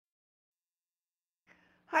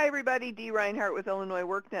Hi everybody, Dee Reinhardt with Illinois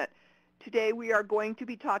WorkNet. Today we are going to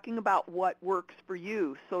be talking about what works for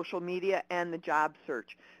you, social media and the job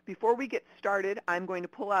search. Before we get started, I'm going to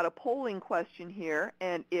pull out a polling question here,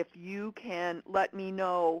 and if you can let me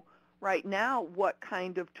know right now what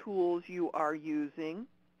kind of tools you are using,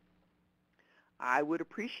 I would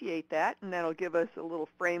appreciate that, and that'll give us a little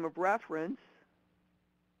frame of reference.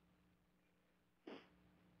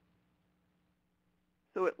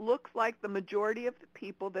 So it looks like the majority of the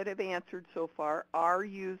people that have answered so far are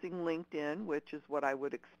using LinkedIn, which is what I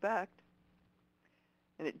would expect.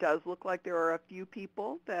 And it does look like there are a few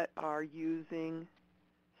people that are using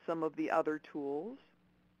some of the other tools.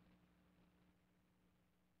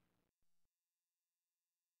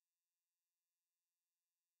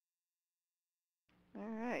 All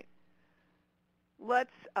right.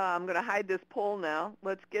 I'm going to hide this poll now.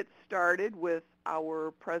 Let's get started with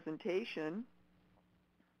our presentation.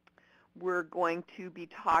 We're going to be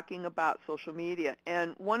talking about social media.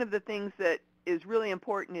 And one of the things that is really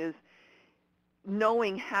important is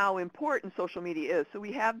knowing how important social media is. So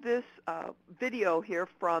we have this video here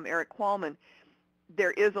from Eric Qualman.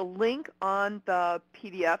 There is a link on the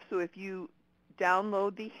PDF, so if you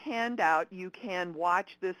download the handout, you can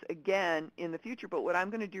watch this again in the future. But what I'm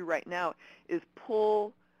going to do right now is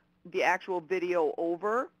pull the actual video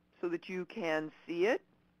over so that you can see it.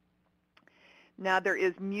 Now there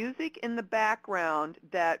is music in the background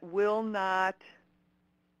that you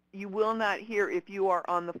will not hear if you are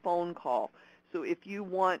on the phone call. So if you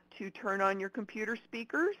want to turn on your computer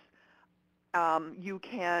speakers, you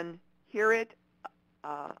can hear it.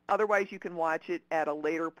 Otherwise, you can watch it at a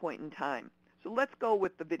later point in time. So let's go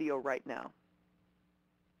with the video right now.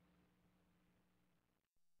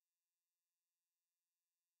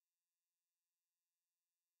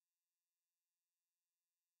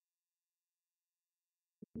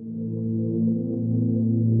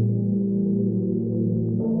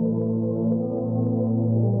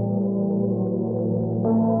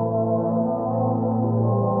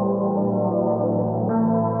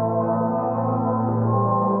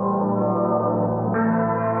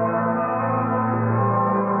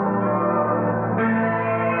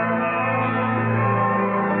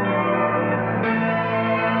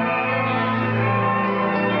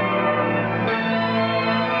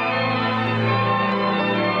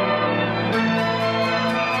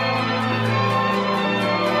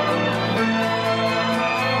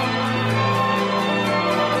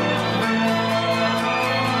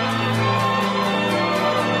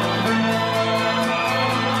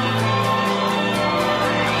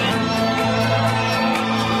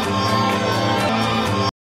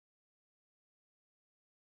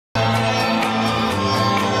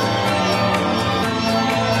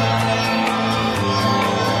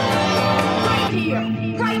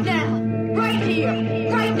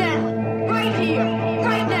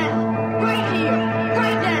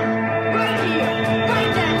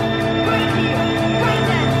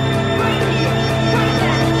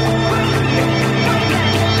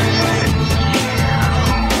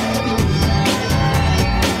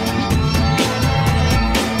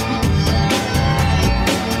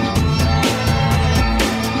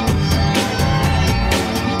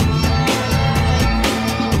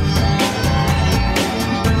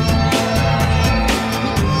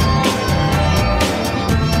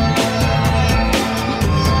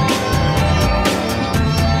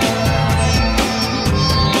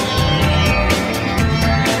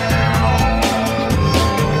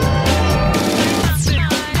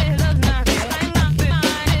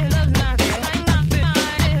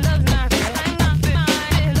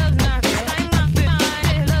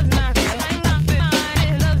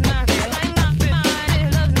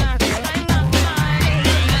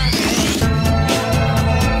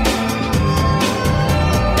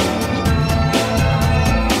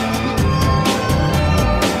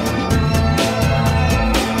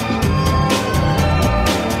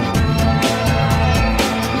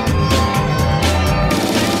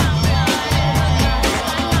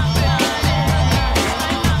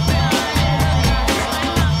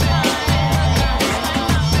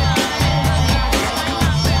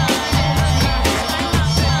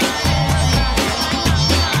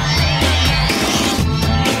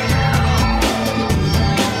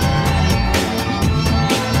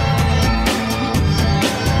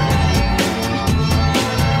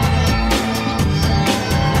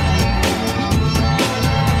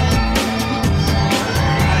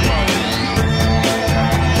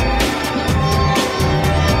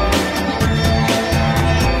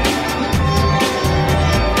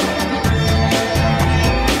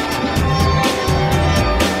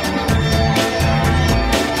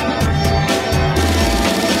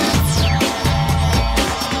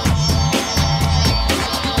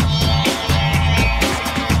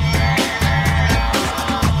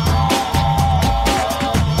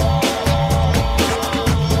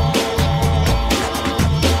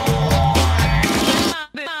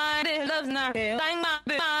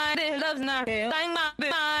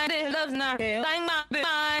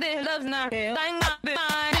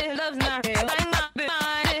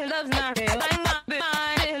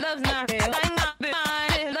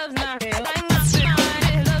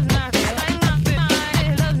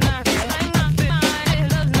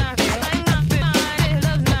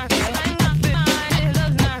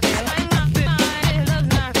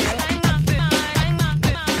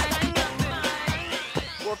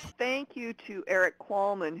 you to Eric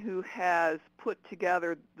Qualman, who has put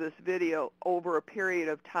together this video over a period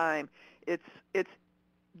of time. It's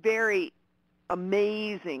very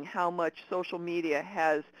amazing how much social media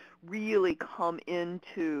has really come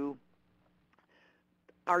into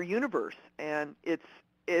our universe, and it's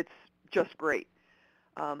just great.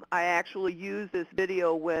 I actually use this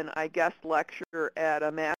video when I guest lecture at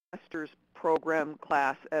a master's program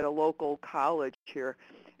class at a local college here,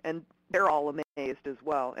 and they're all amazed as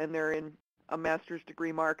well, and they're in a master's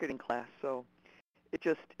degree marketing class, so it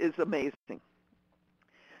just is amazing.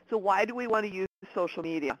 So why do we want to use social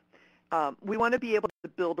media? We want to be able to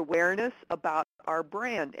build awareness about our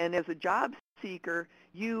brand, and as a job seeker,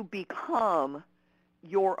 you become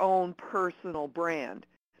your own personal brand.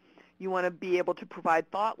 You want to be able to provide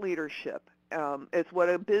thought leadership. It's what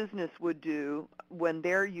a business would do when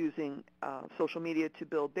they're using social media to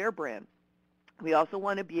build their brand. We also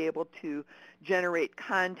want to be able to generate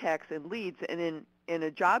contacts and leads, and in a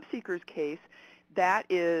job seeker's case, that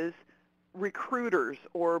is recruiters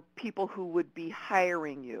or people who would be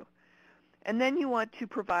hiring you. And then you want to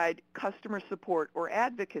provide customer support or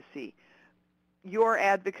advocacy. Your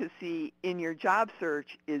advocacy in your job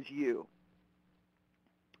search is you.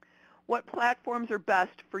 What platforms are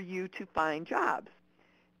best for you to find jobs?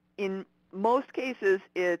 In most cases,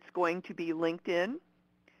 it's going to be LinkedIn,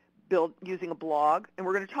 using a blog, and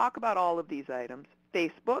we're going to talk about all of these items.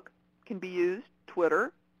 Facebook can be used,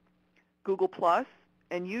 Twitter, Google+,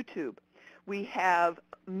 and YouTube. We have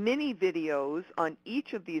many videos on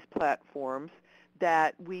each of these platforms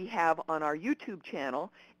that we have on our YouTube channel,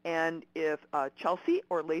 and if Chelsea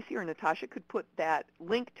or Lacey or Natasha could put that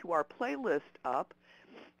link to our playlist up,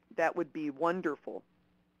 that would be wonderful.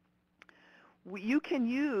 You can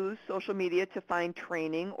use social media to find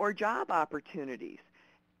training or job opportunities.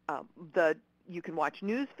 You can watch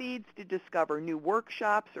news feeds to discover new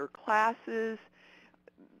workshops or classes,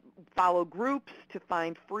 follow groups to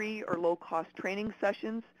find free or low-cost training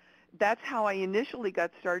sessions. That's how I initially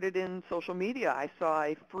got started in social media. I saw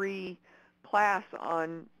a free class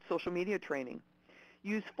on social media training.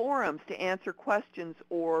 Use forums to answer questions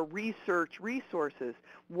or research resources.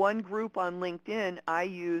 One group on LinkedIn I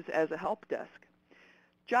use as a help desk.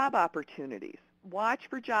 Job opportunities. Watch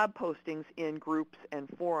for job postings in groups and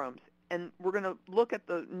forums. And we're going to look at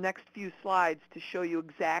the next few slides to show you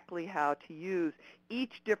exactly how to use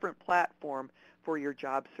each different platform for your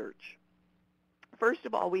job search. First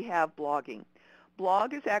of all, we have blogging.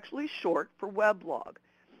 Blog is actually short for weblog.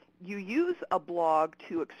 You use a blog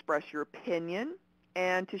to express your opinion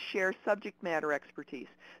and to share subject matter expertise.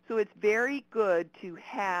 So it's very good to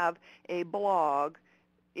have a blog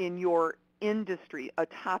in your industry, a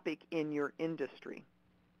topic in your industry.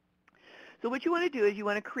 So what you want to do is you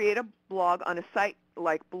want to create a blog on a site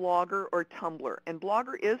like Blogger or Tumblr. And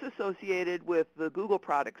Blogger is associated with the Google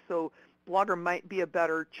product, so Blogger might be a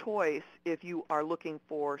better choice if you are looking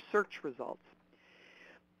for search results.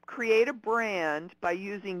 Create a brand by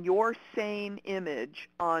using your same image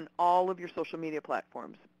on all of your social media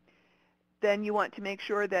platforms. Then you want to make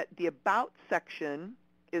sure that the About section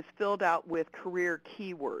is filled out with career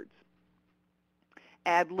keywords.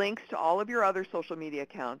 Add links to all of your other social media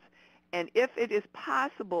accounts. And if it is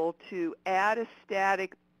possible to add a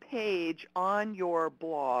static page on your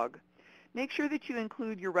blog, make sure that you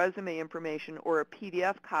include your resume information or a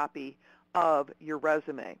PDF copy of your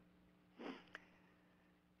resume.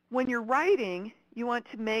 When you're writing, you want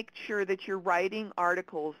to make sure that you're writing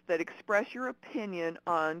articles that express your opinion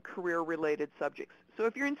on career-related subjects. So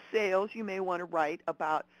if you're in sales, you may want to write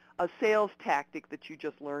about a sales tactic that you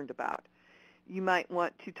just learned about. You might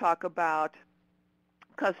want to talk about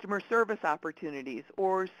customer service opportunities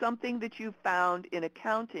or something that you found in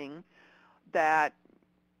accounting that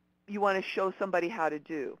you want to show somebody how to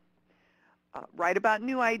do. Write about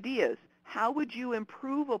new ideas. How would you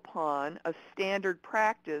improve upon a standard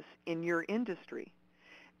practice in your industry?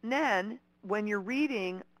 And then, when you're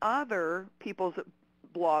reading other people's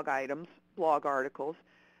blog items, blog articles,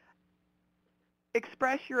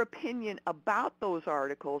 express your opinion about those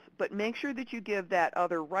articles, but make sure that you give that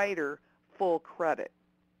other writer full credit.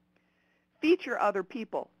 Feature other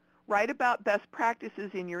people. Write about best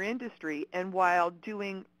practices in your industry and while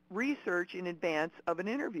doing research in advance of an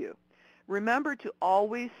interview. Remember to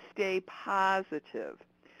always stay positive.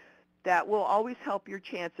 That will always help your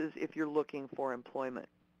chances if you're looking for employment.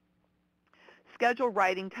 Schedule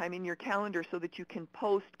writing time in your calendar so that you can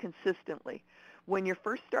post consistently. When you're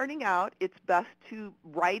first starting out, it's best to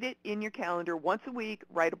write it in your calendar once a week,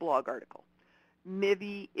 write a blog article.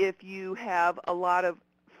 Maybe if you have a lot of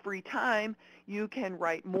free time, you can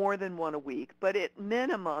write more than one a week, but at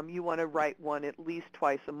minimum, you want to write one at least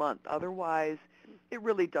twice a month. Otherwise, it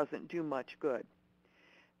really doesn't do much good.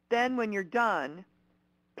 Then when you're done,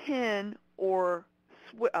 pin or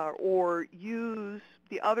use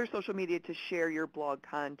the other social media to share your blog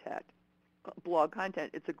content.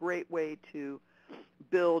 It's a great way to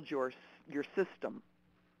build your system.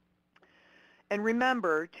 And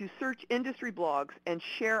remember to search industry blogs and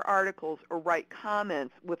share articles or write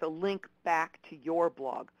comments with a link back to your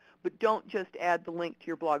blog. But don't just add the link to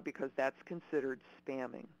your blog because that's considered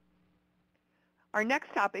spamming. Our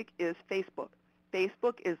next topic is Facebook.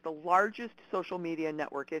 Facebook is the largest social media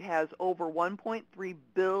network. It has over 1.3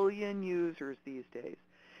 billion users these days.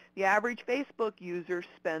 The average Facebook user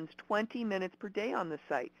spends 20 minutes per day on the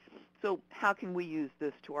site. So how can we use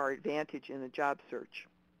this to our advantage in a job search?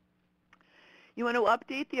 You want to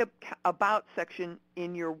update the About section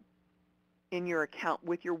in your account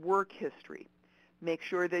with your work history. Make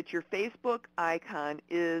sure that your Facebook icon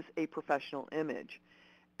is a professional image.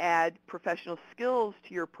 Add professional skills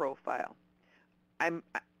to your profile.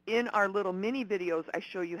 In our little mini videos, I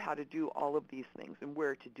show you how to do all of these things and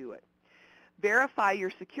where to do it. Verify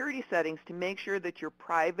your security settings to make sure that your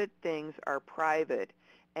private things are private,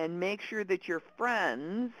 and make sure that your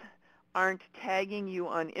friends aren't tagging you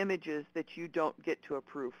on images that you don't get to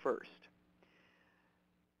approve first.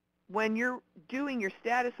 When you're doing your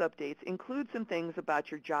status updates, include some things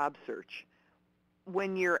about your job search.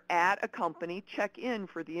 When you're at a company, check in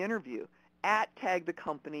for the interview. Tag the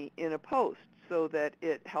company in a post so that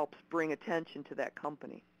it helps bring attention to that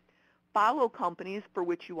company. Follow companies for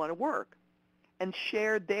which you want to work and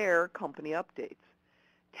share their company updates.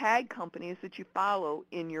 Tag companies that you follow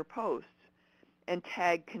in your posts and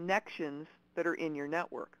tag connections that are in your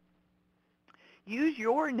network. Use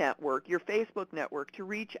your network, your Facebook network, to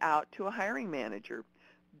reach out to a hiring manager.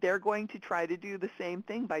 They're going to try to do the same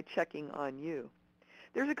thing by checking on you.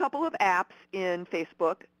 There's a couple of apps in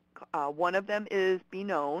Facebook. One of them is Be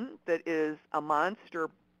Known, that is a monster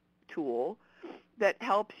tool that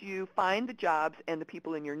helps you find the jobs and the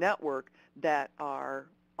people in your network that are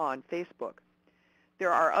on Facebook.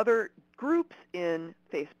 There are other groups in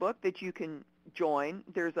Facebook that you can join.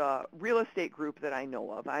 There's a real estate group that I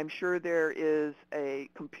know of. I'm sure there is a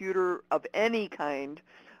computer of any kind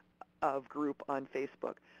of group on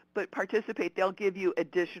Facebook. But participate. They'll give you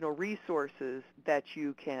additional resources that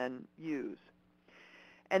you can use.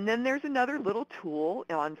 And then there's another little tool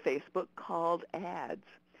on Facebook called ads.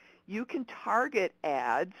 You can target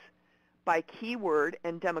ads by keyword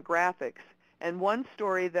and demographics. And one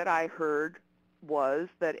story that I heard was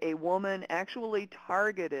that a woman actually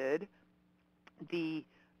targeted the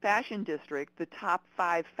fashion district, the top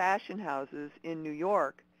 5 fashion houses in New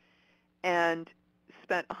York, and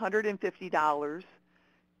spent $150,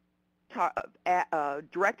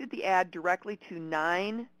 directed the ad directly to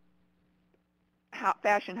 9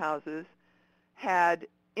 fashion houses, had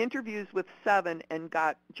interviews with 7, and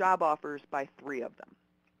got job offers by 3 of them.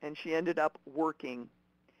 And she ended up working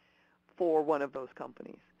for one of those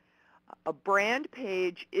companies. A brand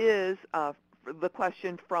page is the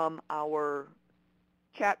question from our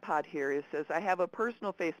chat pod here. It says, I have a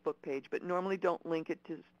personal Facebook page, but normally don't link it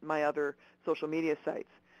to my other social media sites.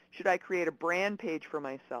 Should I create a brand page for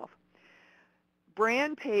myself?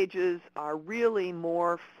 Brand pages are really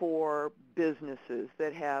more for businesses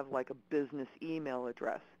that have like a business email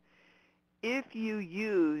address. If you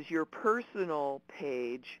use your personal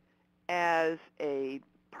page as a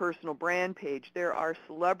personal brand page, there are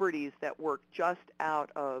celebrities that work just out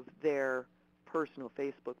of their personal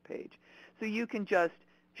Facebook page. So you can just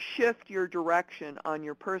shift your direction on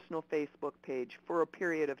your personal Facebook page for a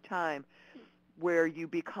period of time where you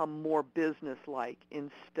become more business-like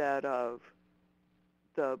instead of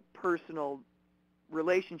the personal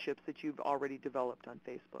relationships that you've already developed on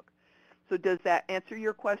Facebook. So does that answer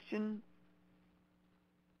your question?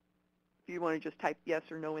 If you want to just type yes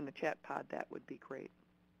or no in the chat pod, that would be great.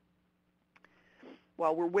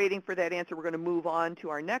 While we're waiting for that answer, we're going to move on to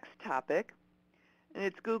our next topic, and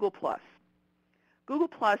it's Google+. Google+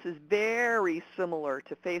 is very similar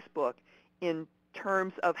to Facebook in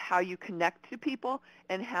terms of how you connect to people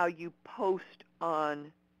and how you post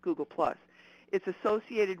on Google+. It's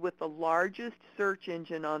associated with the largest search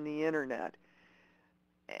engine on the Internet.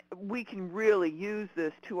 We can really use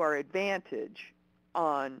this to our advantage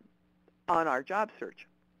on our job search.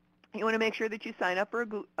 You want to make sure that you sign up for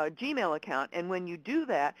a Gmail account, and when you do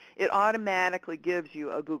that, it automatically gives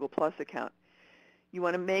you a Google+ account. You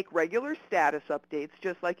want to make regular status updates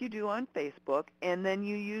just like you do on Facebook, and then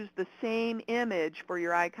you use the same image for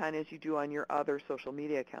your icon as you do on your other social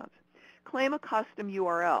media accounts. Claim a custom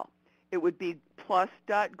URL. It would be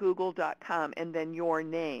plus.google.com and then your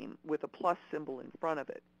name with a plus symbol in front of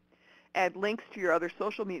it. Add links to your other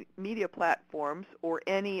social media platforms or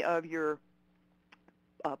any of your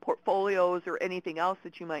portfolios or anything else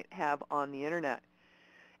that you might have on the internet.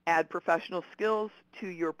 Add professional skills to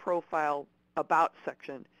your profile about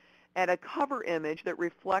section. Add a cover image that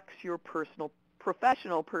reflects your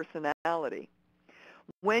professional personality.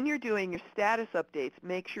 When you're doing your status updates,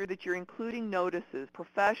 make sure that you're including notices,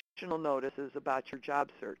 professional notices about your job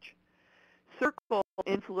search. Circle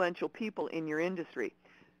influential people in your industry.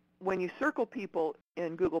 When you circle people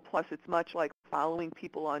in Google+, it's much like following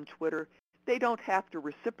people on Twitter. They don't have to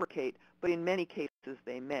reciprocate, but in many cases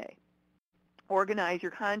they may. Organize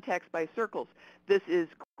your contacts by circles. This is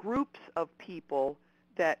groups of people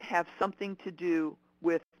that have something to do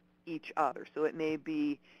with each other. So it may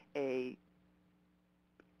be a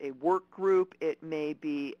work group, it may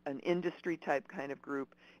be an industry type kind of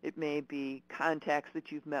group, it may be contacts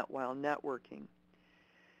that you've met while networking.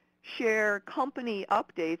 Share company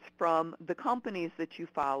updates from the companies that you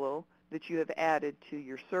follow that you have added to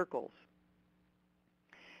your circles.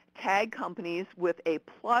 Tag companies with a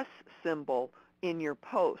plus symbol in your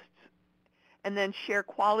posts, and then share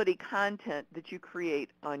quality content that you create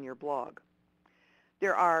on your blog.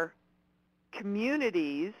 There are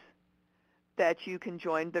communities that you can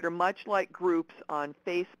join that are much like groups on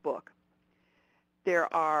Facebook.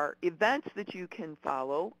 There are events that you can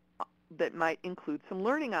follow that might include some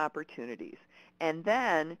learning opportunities. And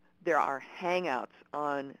then there are Hangouts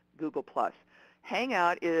on Google+.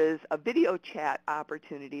 Hangout is a video chat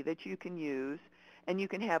opportunity that you can use, and you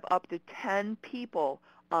can have up to 10 people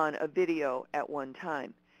on a video at one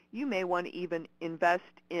time. You may want to even invest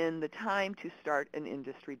in the time to start an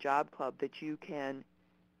industry job club that you can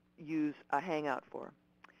use a Hangout for.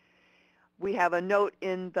 We have a note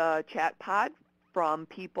in the chat pod from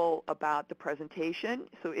people about the presentation.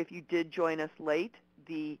 So if you did join us late,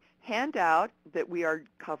 the handout that we are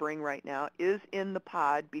covering right now is in the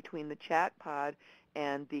pod between the chat pod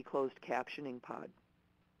and the closed captioning pod.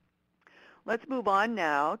 Let's move on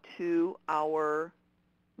now to our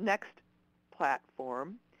next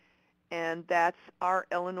platform, and that's our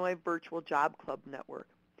Illinois Virtual Job Club Network.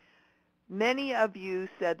 Many of you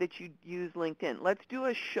said that you use LinkedIn. Let's do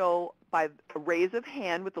a show by a raise of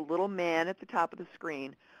hand with the little man at the top of the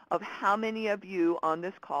screen of how many of you on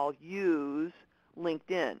this call use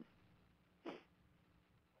LinkedIn.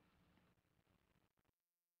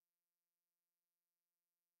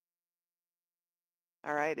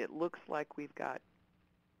 All right, it looks like we've got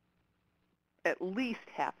at least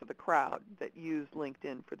half of the crowd that use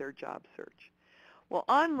LinkedIn for their job search. Well,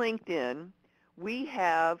 on LinkedIn, we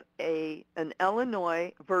have an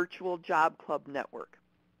Illinois Virtual Job Club Network.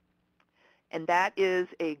 And that is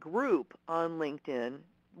a group on LinkedIn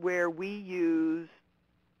where we use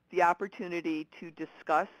the opportunity to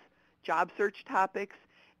discuss job search topics,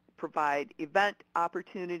 provide event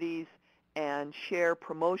opportunities, and share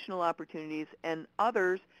promotional opportunities, and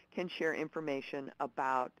others can share information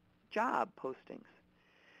about job postings.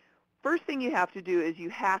 First thing you have to do is you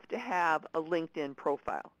have to have a LinkedIn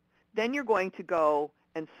profile. Then you're going to go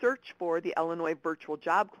and search for the Illinois Virtual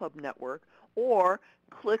Job Club Network, or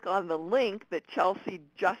click on the link that Chelsea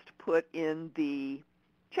just put in the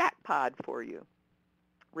chat pod for you.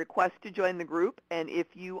 Request to join the group, and if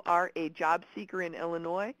you are a job seeker in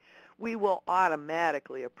Illinois, we will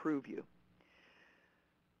automatically approve you.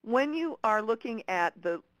 When you are looking at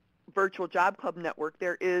the Virtual Job Club Network,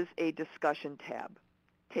 there is a discussion tab.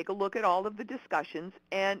 Take a look at all of the discussions,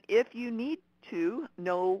 and if you need to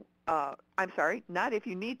know,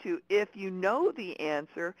 if you know the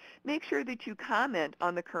answer, make sure that you comment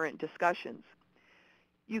on the current discussions.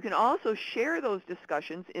 You can also share those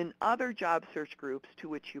discussions in other job search groups to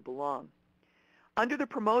which you belong. Under the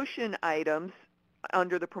promotion items,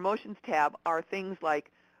 under the promotions tab are things like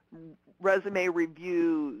resume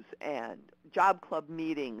reviews and job club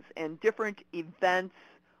meetings and different events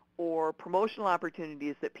or promotional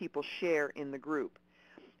opportunities that people share in the group.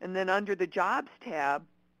 And then under the jobs tab,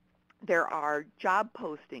 there are job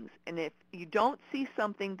postings. And if you don't see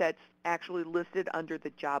something that's actually listed under the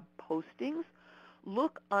job postings,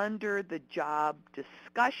 look under the job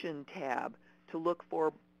discussion tab to look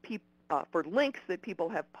for links that people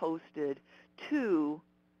have posted to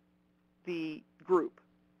the group.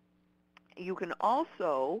 You can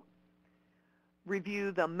also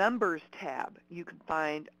review the members tab. You can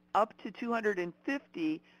find up to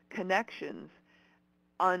 250 connections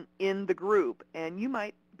in the group, and you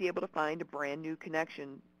might be able to find a brand new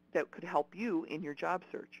connection that could help you in your job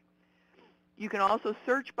search. You can also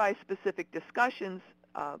search by specific discussions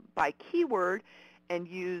by keyword and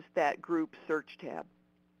use that group search tab.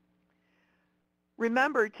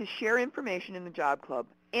 Remember to share information in the job club,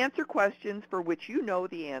 answer questions for which you know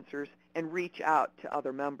the answers, and reach out to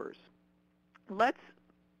other members. Let's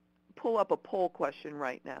pull up a poll question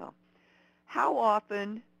right now. How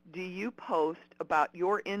often do you post about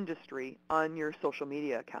your industry on your social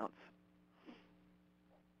media accounts?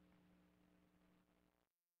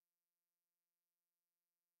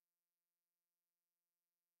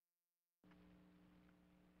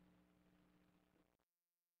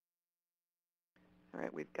 All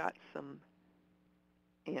right, we've got some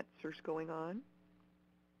answers going on.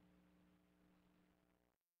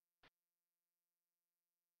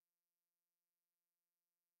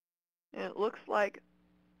 And it looks like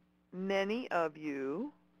many of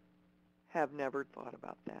you have never thought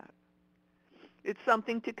about that. It's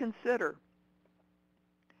something to consider.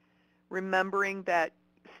 Remembering that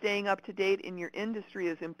staying up to date in your industry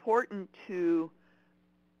is important to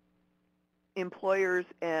employers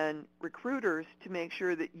and recruiters to make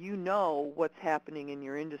sure that you know what's happening in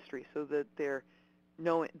your industry so that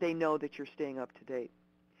they know that you're staying up to date.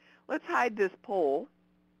 Let's hide this poll.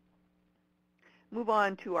 Move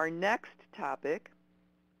on to our next topic,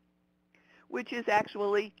 which is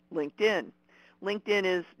actually LinkedIn. LinkedIn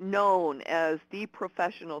is known as the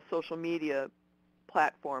professional social media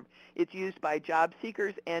platform. It's used by job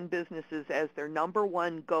seekers and businesses as their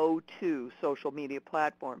 #1 go-to social media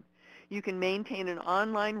platform. You can maintain an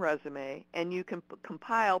online resume, and you can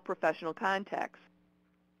compile professional contacts.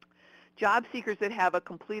 Job seekers that have a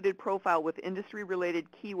completed profile with industry-related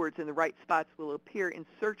keywords in the right spots will appear in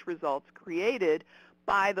search results created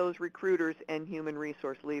by those recruiters and human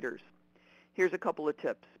resource leaders. Here's a couple of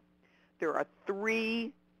tips. There are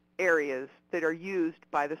 3 areas that are used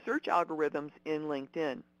by the search algorithms in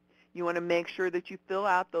LinkedIn. You want to make sure that you fill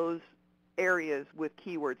out those areas with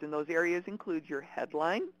keywords, and those areas include your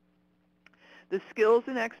headline, the skills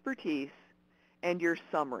and expertise, and your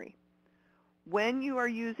summary. When you are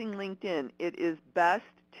using LinkedIn, it is best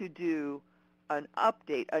to do an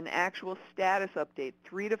update, an actual status update,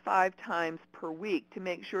 3 to 5 times per week to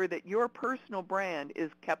make sure that your personal brand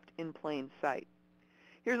is kept in plain sight.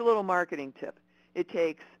 Here's a little marketing tip. It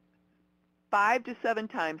takes 5 to 7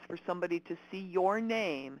 times for somebody to see your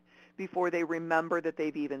name before they remember that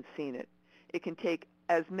they've even seen it. It can take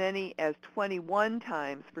as many as 21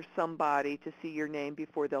 times for somebody to see your name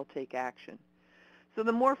before they'll take action. So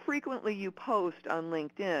the more frequently you post on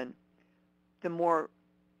LinkedIn, the more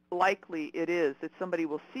likely it is that somebody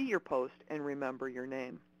will see your post and remember your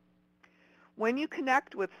name. When you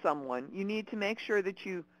connect with someone, you need to make sure that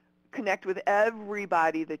you connect with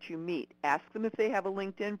everybody that you meet. Ask them if they have a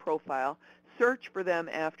LinkedIn profile, search for them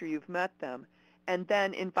after you've met them, and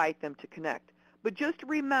then invite them to connect. But just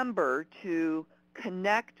remember to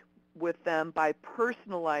connect with them by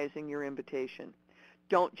personalizing your invitation.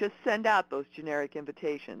 Don't just send out those generic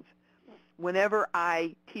invitations. Whenever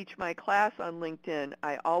I teach my class on LinkedIn,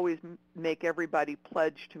 I always make everybody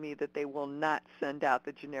pledge to me that they will not send out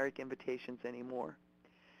the generic invitations anymore.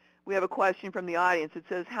 We have a question from the audience. It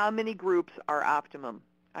says, how many groups are optimum?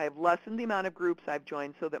 I have lessened the amount of groups I've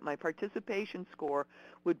joined so that my participation score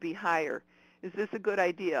would be higher. Is this a good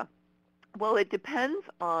idea? Well, it depends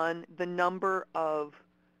on the number of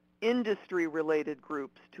industry-related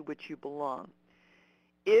groups to which you belong.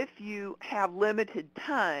 If you have limited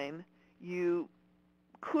time, you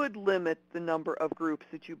could limit the number of groups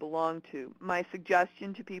that you belong to. My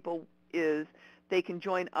suggestion to people is they can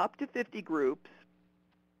join up to 50 groups,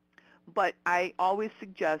 but I always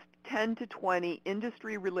suggest 10 to 20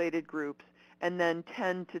 industry-related groups and then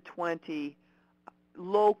 10 to 20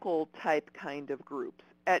 local type kind of groups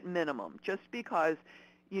at minimum, just because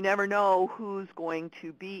you never know who's going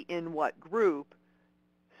to be in what group,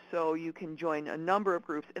 so you can join a number of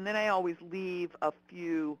groups. And then I always leave a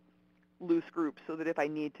few loose groups so that if I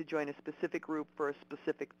need to join a specific group for a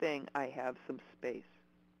specific thing, I have some space.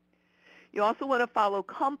 You also want to follow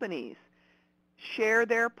companies. Share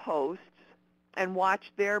their posts and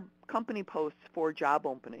watch their company posts for job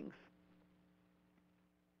openings.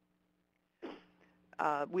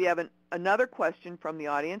 We have another question from the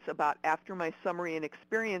audience about, after my summary and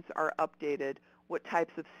experience are updated, what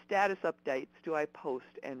types of status updates do I post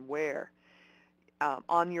and where?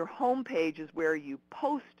 On your home page is where you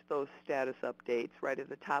post those status updates, right at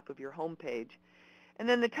the top of your home page. And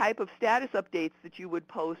then the type of status updates that you would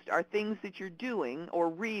post are things that you're doing or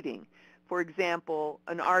reading. For example,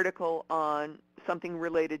 an article on something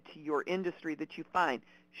related to your industry that you find.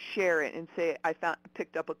 Share it and say, I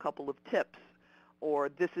picked up a couple of tips, or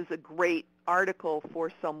this is a great article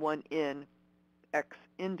for someone in X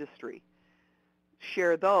industry.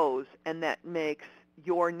 share those, and that makes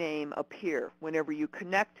your name appear. Whenever you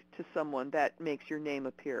connect to someone, that makes your name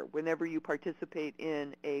appear. Whenever you participate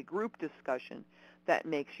in a group discussion, that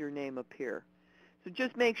makes your name appear. So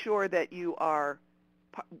just make sure that you are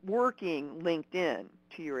working LinkedIn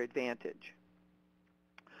to your advantage.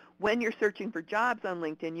 When you're searching for jobs on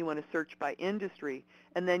LinkedIn, you want to search by industry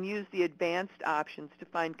and then use the advanced options to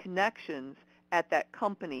find connections at that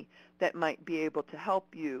company that might be able to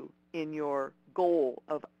help you in your goal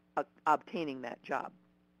of obtaining that job.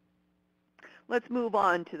 Let's move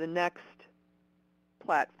on to the next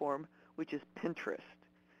platform, which is Pinterest.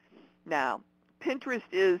 Now, Pinterest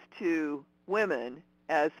is to women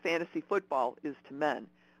as fantasy football is to men,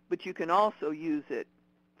 but you can also use it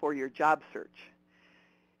for your job search.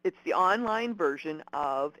 It's the online version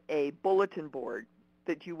of a bulletin board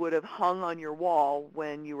that you would have hung on your wall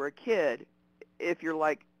when you were a kid, if you're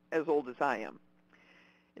like as old as I am.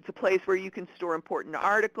 It's a place where you can store important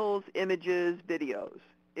articles, images, videos.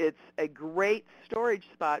 It's a great storage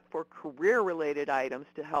spot for career-related items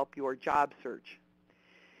to help your job search.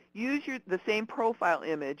 Use the same profile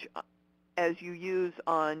image as you use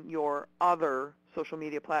on your other social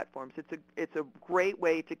media platforms. It's a great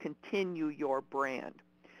way to continue your brand.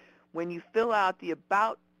 When you fill out the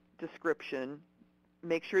About description,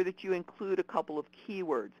 make sure that you include a couple of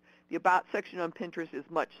keywords. The About section on Pinterest is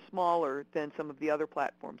much smaller than some of the other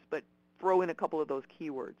platforms, but throw in a couple of those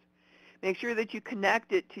keywords. Make sure that you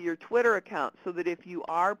connect it to your Twitter account so that if you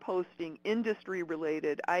are posting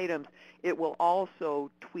industry-related items, it will also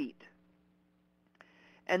tweet.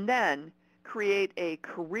 And then create a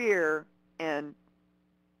career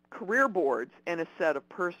boards and a set of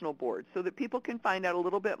personal boards so that people can find out a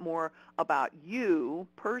little bit more about you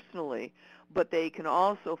personally, but they can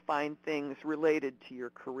also find things related to your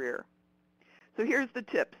career. So here's the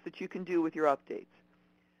tips that you can do with your updates.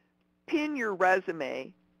 Pin your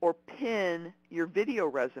resume or pin your video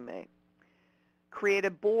resume. Create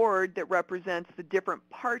a board that represents the different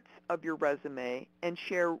parts of your resume and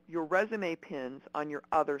share your resume pins on your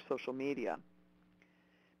other social media.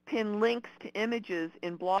 Pin links to images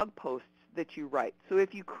in blog posts that you write. So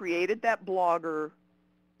if you created that blogger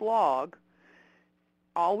blog,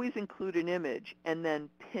 always include an image and then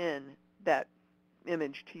pin that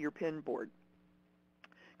image to your pin board.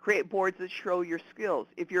 Create boards that show your skills.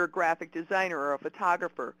 If you're a graphic designer or a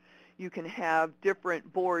photographer, you can have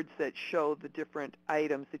different boards that show the different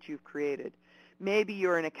items that you've created. Maybe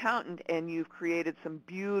you're an accountant and you've created some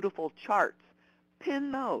beautiful charts.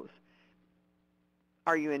 Pin those.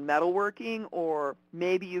 Are you in metalworking, or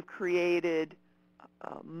maybe you've created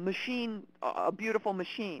a beautiful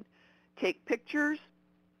machine? Take pictures,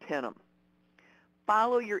 pin them.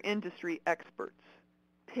 Follow your industry experts.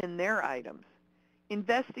 Pin their items.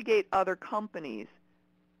 Investigate other companies.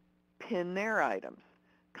 Pin their items.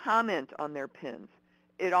 Comment on their pins.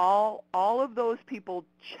 All of those people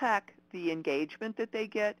check the engagement that they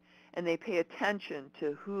get, and they pay attention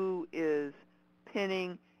to who is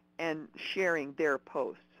pinning and sharing their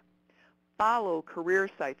posts. Follow career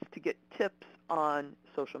sites to get tips on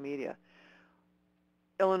social media.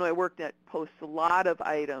 Illinois WorkNet posts a lot of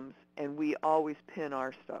items, and we always pin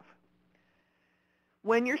our stuff.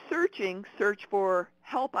 When you're searching, search for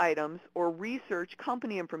help items or research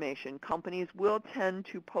company information. Companies will tend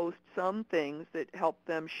to post some things that help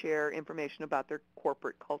them share information about their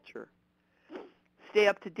corporate culture. Stay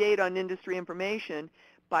up to date on industry information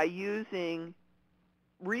by using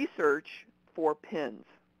research for pins.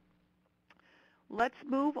 Let's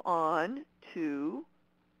move on to,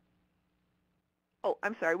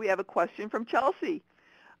 we have a question from Chelsea.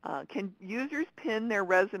 Can users pin their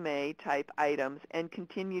resume type items and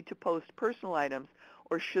continue to post personal items,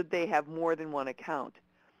 or should they have more than one account?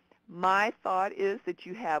 My thought is that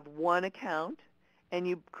you have one account and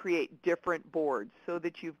you create different boards so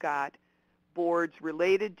that you've got boards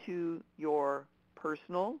related to your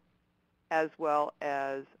personal as well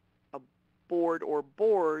as a board or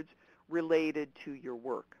boards related to your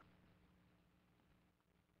work.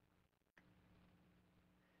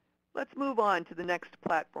 Let's move on to the next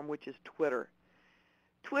platform, which is Twitter.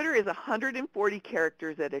 Twitter is 140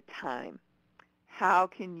 characters at a time. How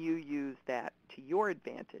can you use that to your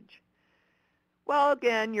advantage? Well,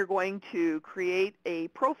 again, you're going to create a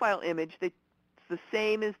profile image that's the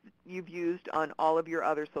same as you've used on all of your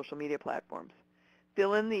other social media platforms.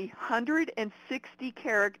 Fill in the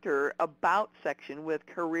 160-character About section with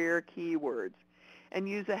career keywords and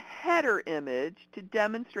use a header image to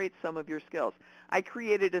demonstrate some of your skills. I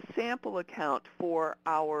created a sample account for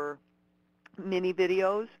our mini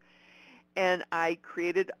videos, and I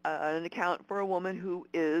created an account for a woman who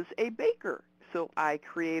is a baker. so I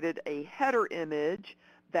created a header image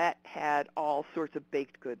that had all sorts of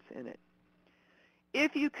baked goods in it.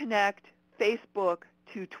 If you connect Facebook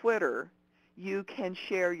to Twitter, you can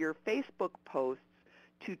share your Facebook posts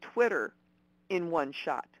to Twitter in one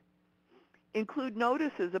shot. Include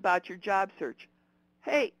notices about your job search.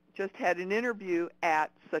 Hey, just had an interview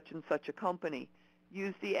at such and such a company.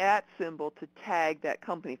 Use the @ symbol to tag that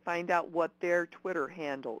company. Find out what their Twitter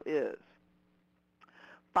handle is.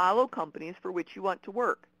 Follow companies for which you want to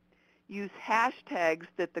work. Use hashtags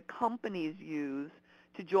that the companies use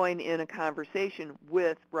to join in a conversation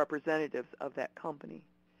with representatives of that company.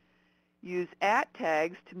 Use @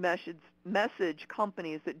 tags to message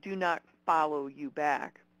companies that do not follow you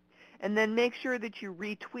back. And then make sure that you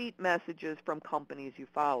retweet messages from companies you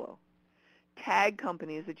follow. Tag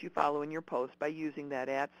companies that you follow in your post by using that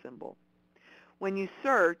 @ symbol. When you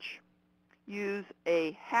search, use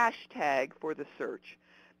a hashtag for the search.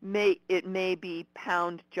 It may be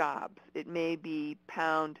 #jobs. It may be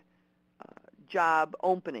 #job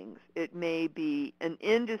openings. It may be an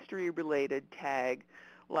industry-related tag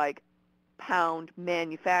like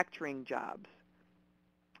 #manufacturing jobs.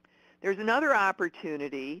 There's another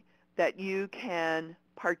opportunity that you can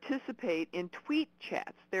participate in tweet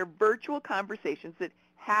chats. They're virtual conversations that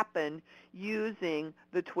happen using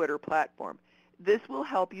the Twitter platform. This will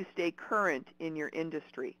help you stay current in your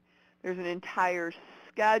industry. There's an entire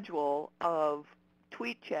schedule of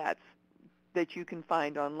tweet chats that you can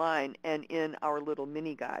find online and in our little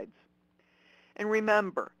mini guides. And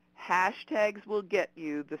remember, hashtags will get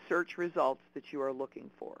you the search results that you are looking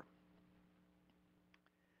for.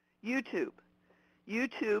 YouTube.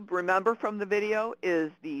 YouTube, remember from the video,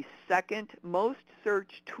 is the second most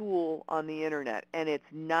searched tool on the internet, and it's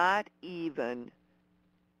not even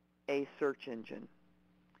a search engine.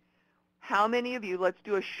 How many of you, let's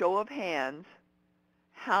do a show of hands,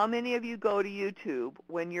 how many of you go to YouTube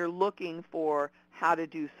when you're looking for how to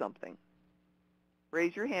do something?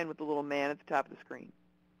 Raise your hand with the little man at the top of the screen.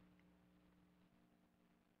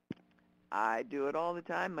 I do it all the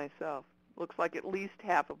time myself. Looks like at least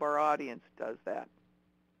half of our audience does that.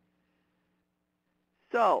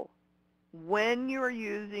 So, when you're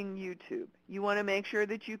using YouTube, you want to make sure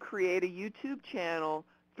that you create a YouTube channel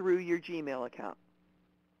through your Gmail account.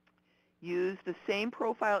 Use the same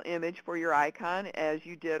profile image for your icon as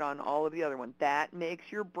you did on all of the other ones. That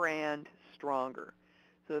makes your brand stronger.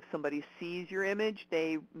 So if somebody sees your image,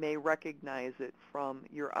 they may recognize it from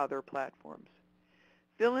your other platforms.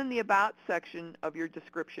 Fill in the About section of your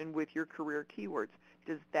description with your career keywords.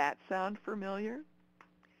 Does that sound familiar?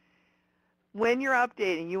 When you're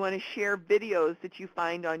updating, you want to share videos that you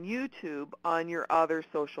find on YouTube on your other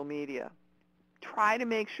social media. Try to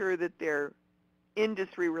make sure that they're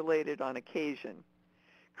industry related on occasion.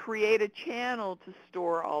 Create a channel to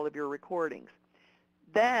store all of your recordings.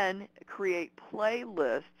 Then create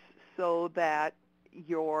playlists so that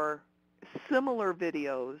your similar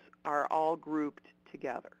videos are all grouped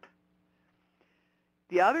together.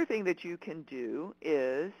 The other thing that you can do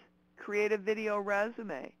is create a video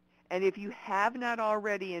resume. And if you have not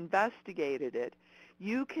already investigated it,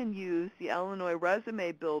 you can use the Illinois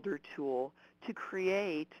Resume Builder tool to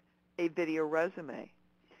create a video resume.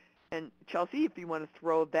 And Chelsea, if you want to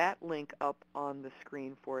throw that link up on the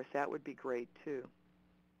screen for us, that would be great too.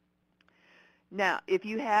 Now, if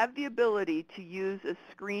you have the ability to use a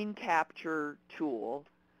screen capture tool,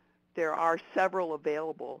 there are several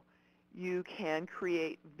available. You can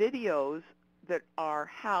create videos that are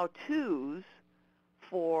how-tos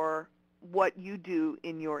for what you do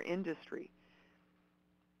in your industry.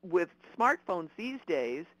 With smartphones these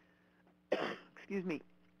days, excuse me,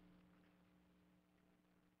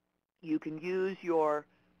 you can use your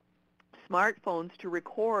smartphones to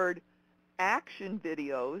record action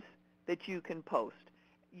videos that you can post.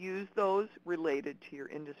 Use those related to your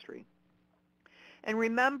industry. And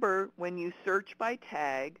remember, when you search by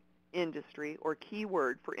tag, industry, or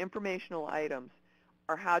keyword for informational items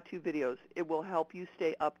or how-to videos, it will help you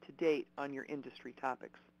stay up to date on your industry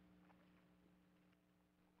topics.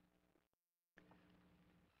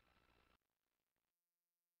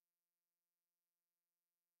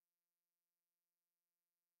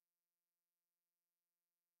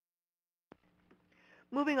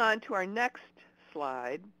 Moving on to our next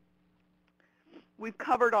slide, we've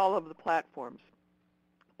covered all of the platforms,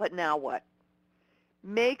 but now what?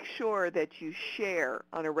 Make sure that you share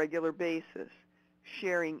on a regular basis,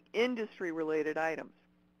 sharing industry-related items.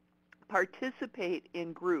 Participate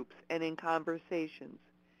in groups and in conversations.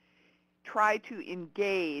 Try to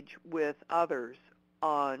engage with others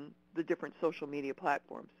on the different social media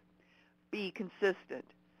platforms. Be consistent.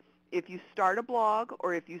 if you start a blog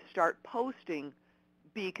or if you start posting,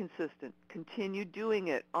 be consistent. Continue doing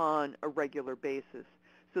it on a regular basis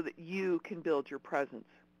so that you can build your presence.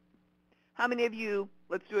 How many of you,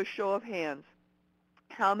 let's do a show of hands,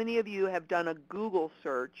 how many of you have done a Google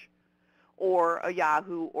search or a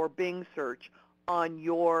Yahoo or Bing search on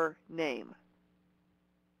your name?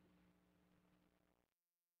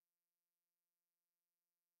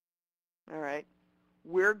 All right.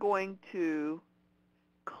 We're going to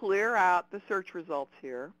clear out the search results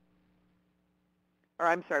here. Or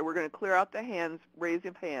I'm sorry, we're going to clear out the hands, raise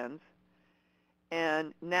of hands.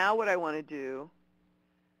 And now what I want to do,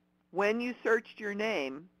 when you searched your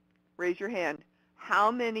name, raise your hand, how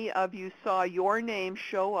many of you saw your name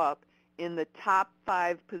show up in the top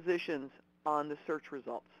 5 positions on the search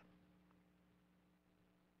results?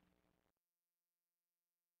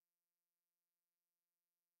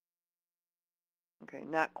 Okay,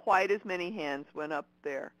 not quite as many hands went up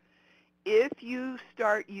there. If you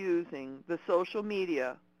start using the social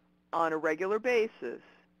media on a regular basis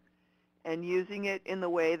and using it in the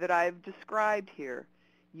way that I've described here,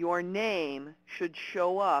 your name should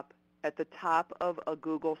show up at the top of a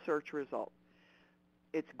Google search result.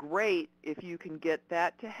 It's great if you can get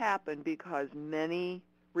that to happen because many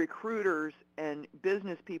recruiters and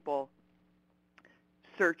business people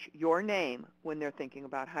search your name when they're thinking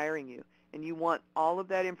about hiring you. And you want all of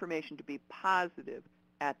that information to be positive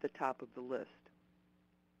at the top of the list.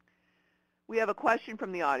 We have a question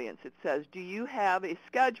from the audience. It says, do you have a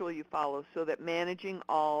schedule you follow so that managing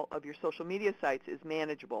all of your social media sites is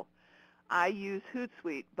manageable? I use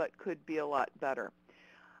Hootsuite, but could be a lot better.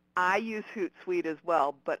 I use Hootsuite as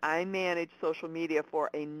well, but I manage social media for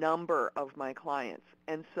a number of my clients.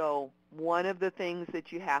 And so one of the things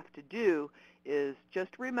that you have to do is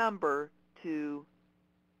just remember to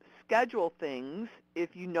schedule things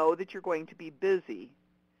if you know that you're going to be busy.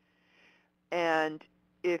 And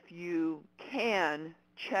if you can,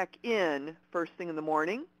 check in first thing in the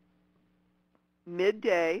morning,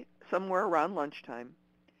 midday, somewhere around lunchtime,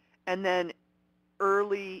 and then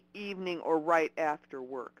early evening or right after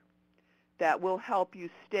work. That will help you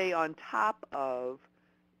stay on top of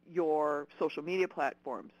your social media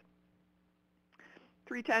platforms.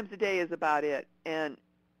 3 times a day is about it, and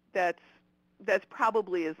that's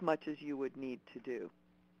probably as much as you would need to do.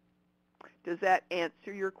 Does that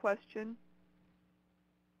answer your question?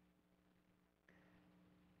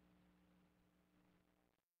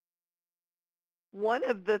 One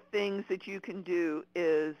of the things that you can do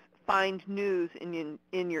is find news in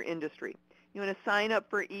your industry. You want to sign up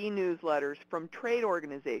for e-newsletters from trade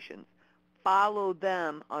organizations. Follow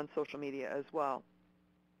them on social media as well.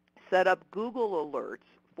 Set up Google alerts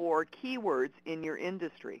for keywords in your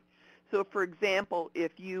industry. So for example,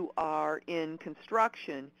 if you are in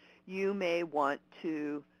construction, you may want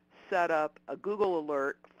to set up a Google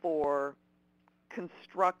alert for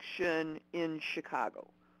construction in Chicago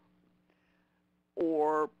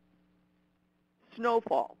or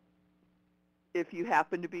snowfall if you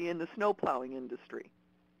happen to be in the snowplowing industry.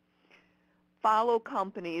 Follow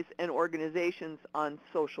companies and organizations on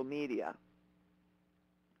social media.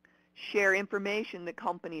 Share information that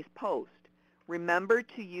companies post. Remember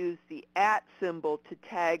to use the @ symbol to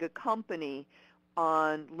tag a company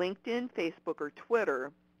on LinkedIn, Facebook, or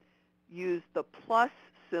Twitter. Use the plus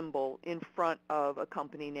symbol in front of a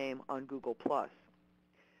company name on Google+.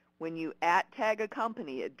 When you @tag a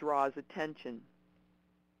company, it draws attention.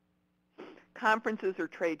 Conferences or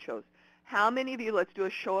trade shows. How many of you, let's do a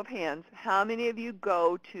show of hands, how many of you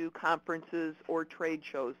go to conferences or trade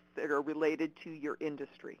shows that are related to your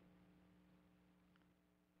industry?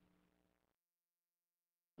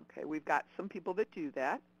 Okay, we've got some people that do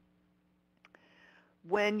that.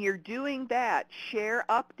 When you're doing that, share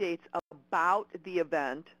updates about the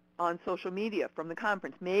event on social media from the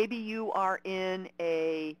conference. Maybe you are in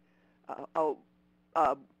a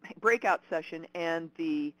breakout session and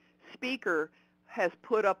the speaker has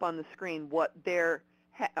put up on the screen what their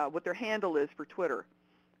handle is for Twitter.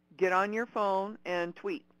 Get on your phone and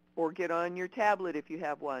tweet, or get on your tablet if you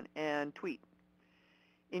have one and tweet.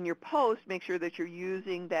 In your post, make sure that you're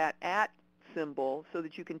using that @ symbol so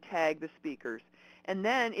that you can tag the speakers. And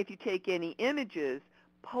then if you take any images,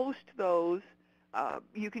 post those.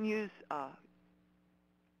 You can use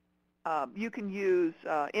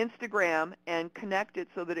Instagram and connect it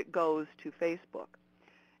so that it goes to Facebook.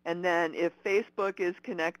 And then if Facebook is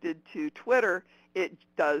connected to Twitter, it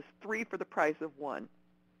does 3 for the price of 1.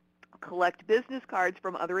 Collect business cards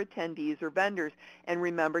from other attendees or vendors, and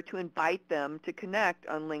remember to invite them to connect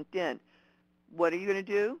on LinkedIn. What are you going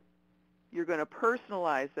to do? You're going to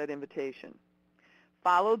personalize that invitation.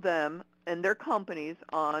 Follow them and their companies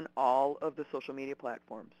on all of the social media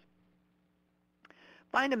platforms.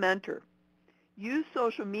 Find a mentor. Use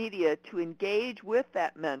social media to engage with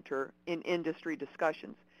that mentor in industry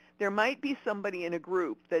discussions. There might be somebody in a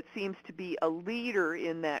group that seems to be a leader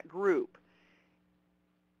in that group.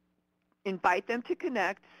 Invite them to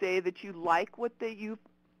connect. Say that you like what you've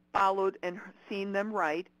followed and seen them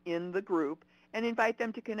write in the group, and invite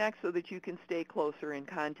them to connect so that you can stay closer in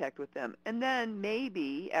contact with them. And then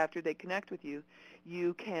maybe after they connect with you,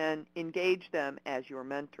 you can engage them as your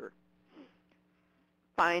mentor.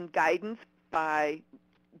 Find guidance by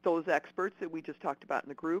those experts that we just talked about in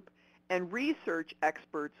the group, and research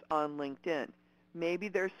experts on LinkedIn. Maybe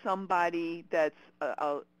there's somebody that's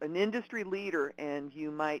an industry leader and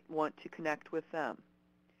you might want to connect with them.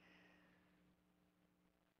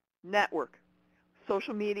 Network.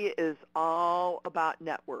 Social media is all about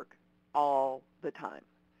network all the time.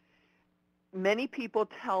 Many people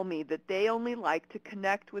tell me that they only like to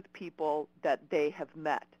connect with people that they have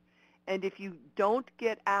met. And if you don't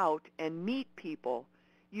get out and meet people,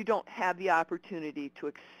 you don't have the opportunity to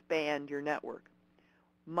expand your network.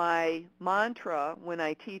 My mantra when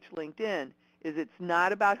I teach LinkedIn is it's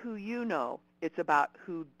not about who you know, it's about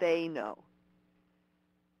who they know.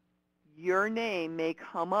 Your name may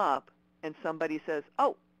come up and somebody says,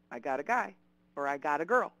 oh, I got a guy or I got a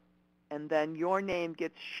girl. And then your name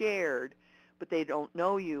gets shared, but they don't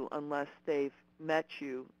know you unless they've met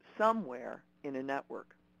you somewhere in a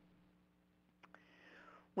network.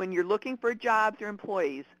 When you're looking for jobs or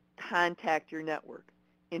employees, contact your network.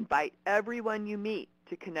 Invite everyone you meet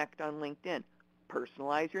to connect on LinkedIn.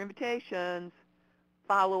 Personalize your invitations.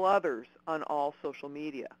 Follow others on all social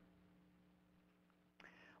media.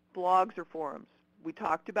 Blogs or forums. We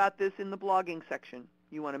talked about this in the blogging section.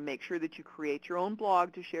 You want to make sure that you create your own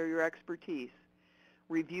blog to share your expertise.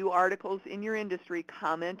 Review articles in your industry,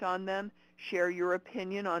 comment on them, share your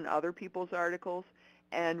opinion on other people's articles,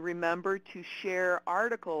 and remember to share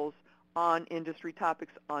articles on industry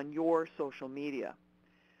topics on your social media.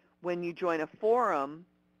 When you join a forum,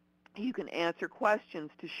 you can answer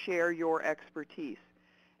questions to share your expertise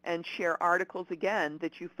and share articles again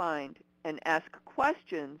that you find and ask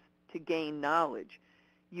questions to gain knowledge.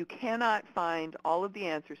 You cannot find all of the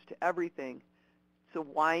answers to everything, so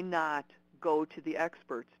why not go to the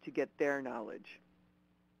experts to get their knowledge?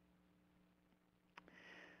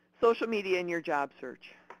 Social media in your job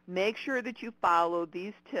search. Make sure that you follow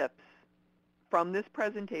these tips from this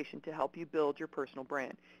presentation to help you build your personal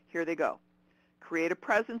brand. Here they go. Create a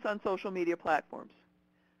presence on social media platforms.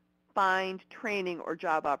 Find training or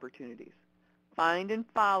job opportunities. Find and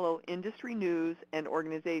follow industry news and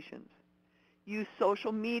organizations. Use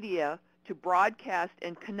social media to broadcast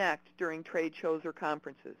and connect during trade shows or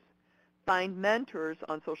conferences. Find mentors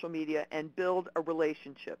on social media and build a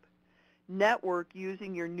relationship. Network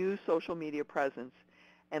using your new social media presence.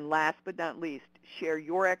 And last but not least, share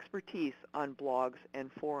your expertise on blogs and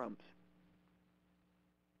forums.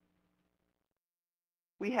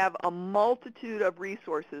 We have a multitude of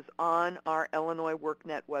resources on our Illinois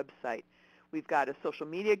WorkNet website. We've got a social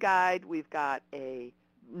media guide. We've got a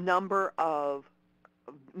number of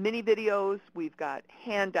mini videos. We've got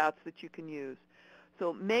handouts that you can use.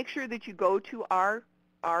 So make sure that you go to our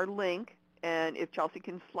link, and if Chelsea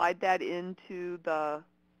can slide that into the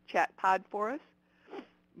chat pod for us,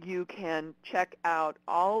 you can check out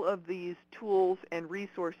all of these tools and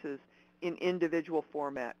resources in individual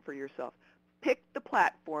format for yourself. Pick the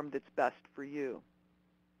platform that's best for you.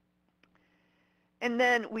 And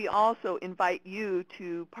then we also invite you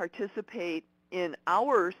to participate in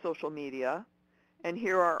our social media, and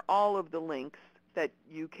here are all of the links that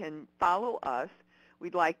you can follow us.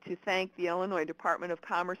 We'd like to thank the Illinois Department of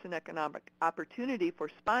Commerce and Economic Opportunity for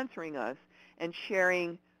sponsoring us and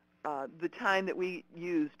sharing the time that we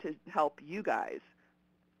use to help you guys.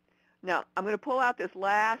 Now, I'm going to pull out this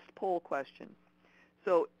last poll question.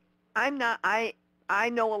 So I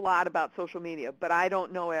know a lot about social media, but I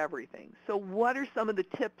don't know everything. So what are some of the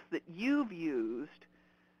tips that you've used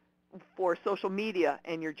for social media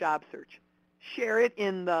and your job search? Share it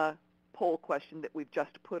in the poll question that we've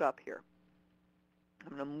just put up here.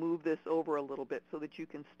 I'm going to move this over a little bit so that you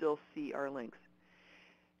can still see our links.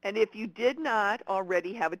 And if you did not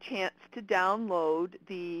already have a chance to download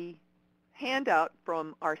the handout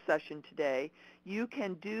from our session today, you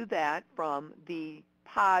can do that from the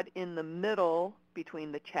pod in the middle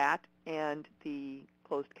between the chat and the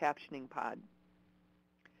closed captioning pod.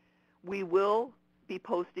 We will be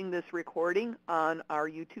posting this recording on our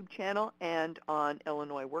YouTube channel and on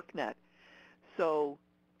Illinois WorkNet. So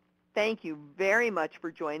thank you very much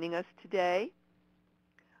for joining us today.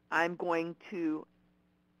 I'm going to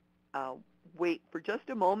wait for just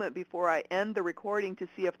a moment before I end the recording to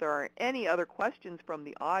see if there are any other questions from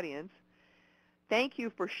the audience. Thank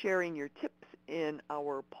you for sharing your tips in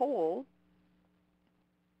our poll.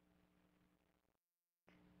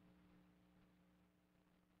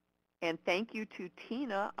 And thank you to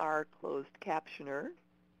Tina, our closed captioner.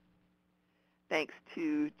 Thanks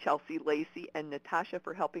to Chelsea, Lacey, and Natasha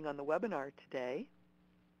for helping on the webinar today.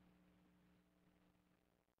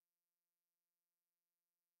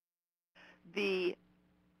 The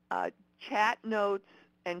chat notes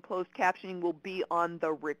and closed captioning will be on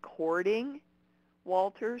the recording,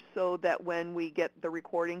 Walter, so that when we get the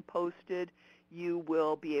recording posted, you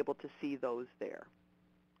will be able to see those there.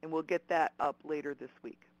 And we'll get that up later this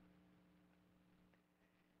week.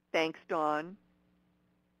 Thanks, Dawn.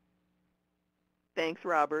 Thanks,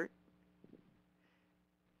 Robert.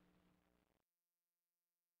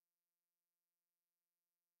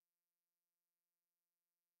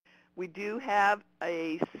 We do have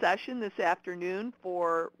a session this afternoon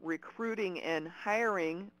for recruiting and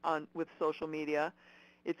hiring with social media.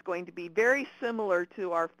 It's going to be very similar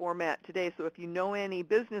to our format today, so if you know any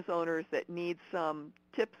business owners that need some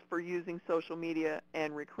tips for using social media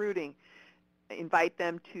and recruiting, invite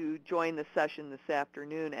them to join the session this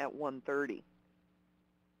afternoon at 1:30.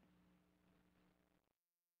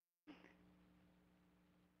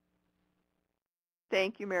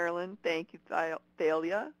 Thank you, Marilyn. Thank you,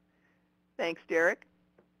 Thalia. Thanks, Derek.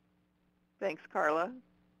 Thanks, Carla.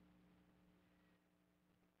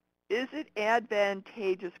 Is it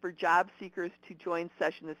advantageous for job seekers to join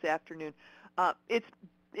session this afternoon?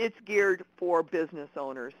 It's geared for business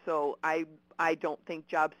owners, so I don't think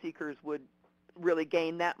job seekers would really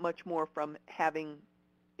gain that much more from having,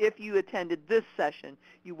 if you attended this session,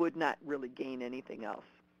 you would not really gain anything else.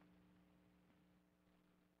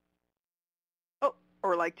 Oh,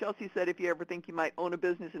 or like Chelsea said, if you ever think you might own a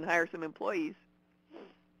business and hire some employees.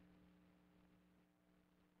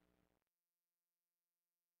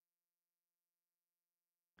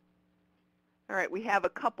 All right, we have a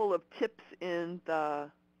couple of tips in the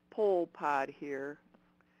poll pod here.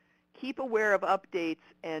 Keep aware of updates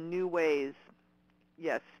and new ways.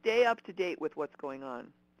 Yes, stay up to date with what's going on.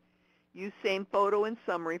 Use same photo and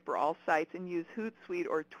summary for all sites and use Hootsuite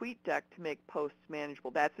or TweetDeck to make posts manageable.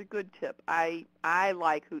 That's a good tip. I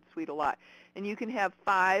like Hootsuite a lot. And you can have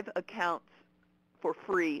 5 accounts for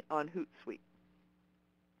free on Hootsuite.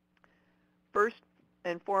 First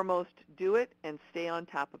and foremost, do it and stay on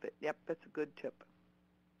top of it. Yep, that's a good tip.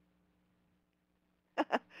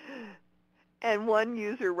 And one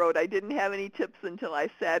user wrote, I didn't have any tips until I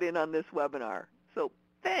sat in on this webinar. So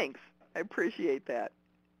thanks. I appreciate that.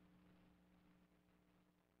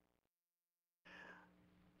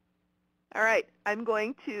 All right, I'm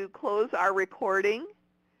going to close our recording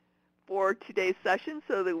for today's session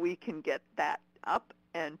so that we can get that up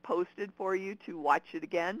and posted for you to watch it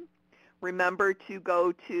again. Remember to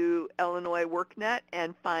go to Illinois WorkNet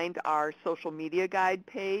and find our social media guide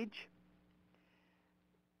page.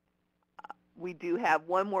 We do have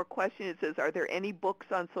one more question. It says, are there any books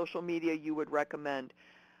on social media you would recommend?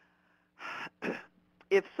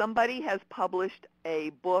 If somebody has published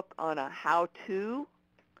a book on a how-to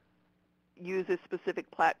use a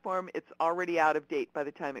specific platform, it's already out of date by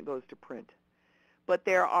the time it goes to print. But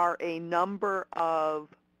there are a number of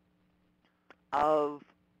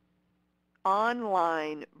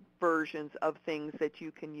online versions of things that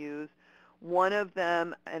you can use. One of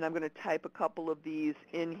them, and I'm going to type a couple of these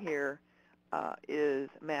in here, is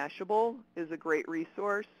Mashable, is a great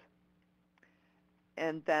resource.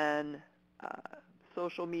 And then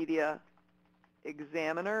Social Media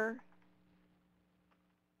Examiner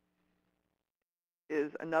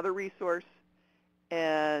is another resource.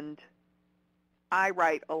 And I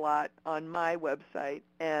write a lot on my website,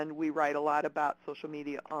 and we write a lot about social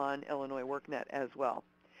media on Illinois WorkNet as well.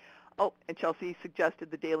 Oh, and Chelsea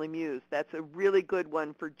suggested the Daily Muse. That's a really good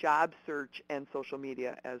one for job search and social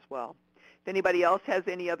media as well. If anybody else has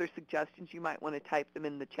any other suggestions, you might want to type them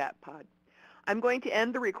in the chat pod. I'm going to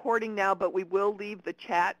end the recording now, but we will leave the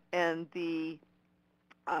chat and the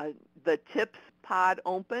tips pod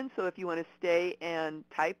open, so if you want to stay and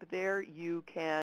type there, you can.